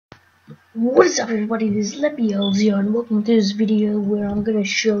What is up, everybody? This is Lepiels here, and welcome to this video where I'm gonna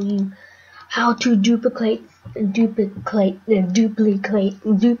show you how to duplicate things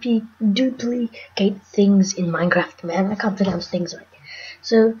in Minecraft. Man, I can't pronounce things right.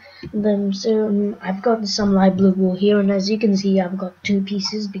 So I've got some light blue wool here, and as you can see, I've got 2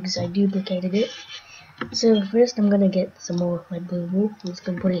 pieces because I duplicated it. So first, I'm gonna get some more light blue wool. I'm just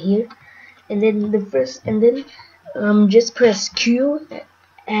gonna put it here, and then just press Q.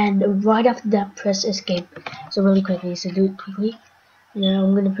 And right after that, press escape. So really quickly, so do it quickly. Now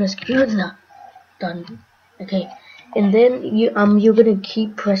I'm gonna press Q. Now done. Okay, and then you're gonna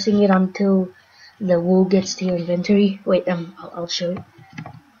keep pressing it until the wool gets to your inventory. Wait, I'll show you.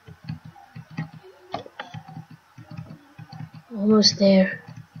 Almost there.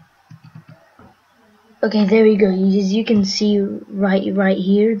 Okay, there we go. As you can see right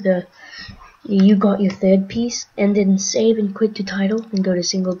here, you got your 3rd piece, and then save and quit to title and go to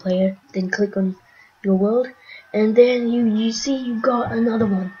single player, then click on your world, and then you see you got another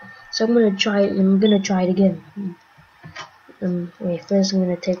one. So I'm gonna try it again. Wait, first I'm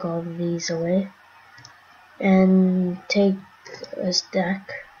gonna take all of these away and take a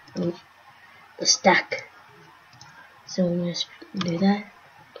stack. So I'm gonna do that,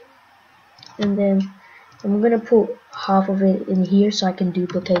 and then I'm gonna put half of it in here so I can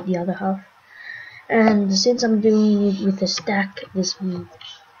duplicate the other half. And since I'm doing it with a stack,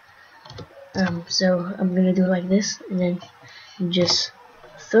 so I'm gonna do it like this, and then just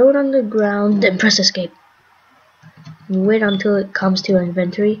throw it on the ground, then press escape. And wait until it comes to your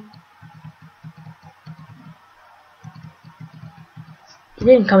inventory. It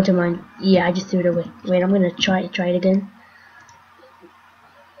didn't come to mine. Yeah, I just threw it away. Wait, I'm gonna try it again.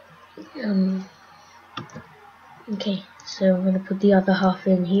 Okay, so I'm gonna put the other half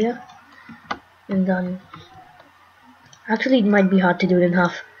in here. And done. Actually, it might be hard to do it in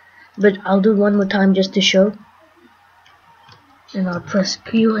half, but I'll do it one more time just to show. And I'll press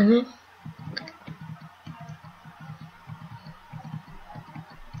Q in it.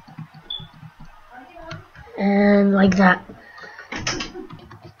 And like that.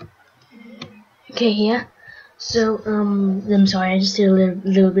 Okay, yeah. So, I'm sorry, I just did a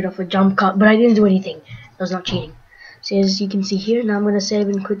little bit of a jump cut, but I didn't do anything. I was not cheating. So as you can see here, now I'm gonna save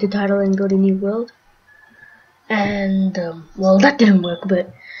and quit the title and go to new world. And well, that didn't work,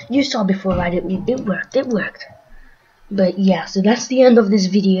 but you saw before, right? It worked. But yeah, so that's the end of this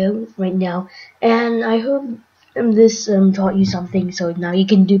video right now, and I hope this taught you something. So now you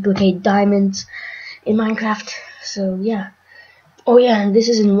can duplicate diamonds in Minecraft. So yeah. Oh yeah, and this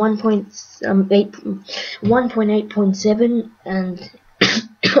is in 1.8.7, and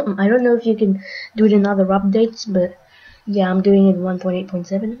I don't know if you can do it in other updates, but yeah, I'm doing it in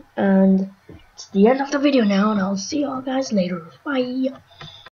 1.8.7, and it's the end of the video now, and I'll see y'all guys later. Bye.